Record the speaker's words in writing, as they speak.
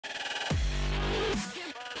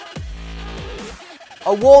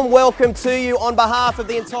A warm welcome to you on behalf of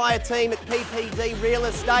the entire team at PPD Real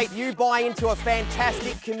Estate. You buy into a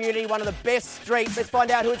fantastic community, one of the best streets. Let's find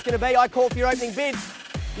out who it's going to be. I call for your opening bids.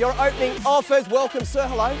 Your opening offers. Welcome, sir.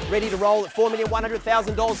 Hello. Ready to roll at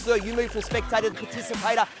 $4,100,000, sir. You move from spectator to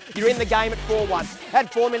participator. You're in the game at 4-1.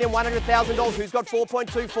 At $4,100,000. Who's got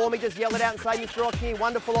 4.2 for me? Just yell it out and say, Mr. Auctioneer,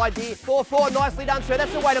 wonderful idea. 4-4. Nicely done, sir.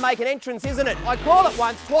 That's the way to make an entrance, isn't it? I call it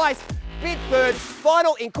once, twice. Bid third,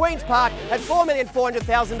 final in Queen's Park at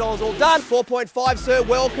 $4,400,000 all done. 4.5, sir,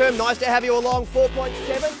 welcome. Nice to have you along. 4.7,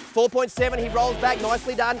 4.7, he rolls back,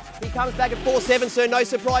 nicely done. He comes back at 4.7, sir, no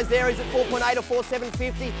surprise there. Is it 4.8 or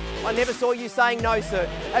 4.750? I never saw you saying no, sir.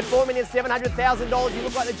 At $4,700,000, you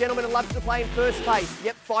look like the gentleman who loves to play in first space.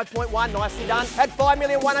 Yep, 5.1, nicely done. At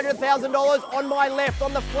 $5,100,000 on my left,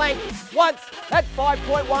 on the flank, once at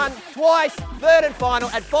 5.1, twice, third and final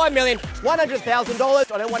at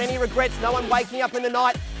 $5,100,000. I don't want any regrets. No one waking up in the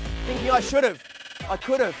night thinking I should have, I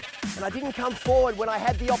could have, and I didn't come forward when I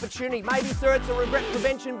had the opportunity. Maybe, sir, it's a regret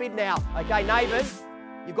prevention bid now. Okay, neighbours,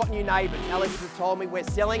 you've got new neighbours. Alex has told me we're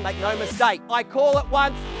selling, make no mistake. I call it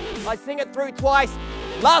once, I sing it through twice.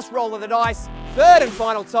 Last roll of the dice, third and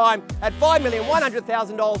final time at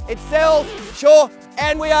 $5,100,000. It sells, sure,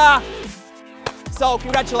 and we are sold.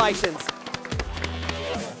 Congratulations.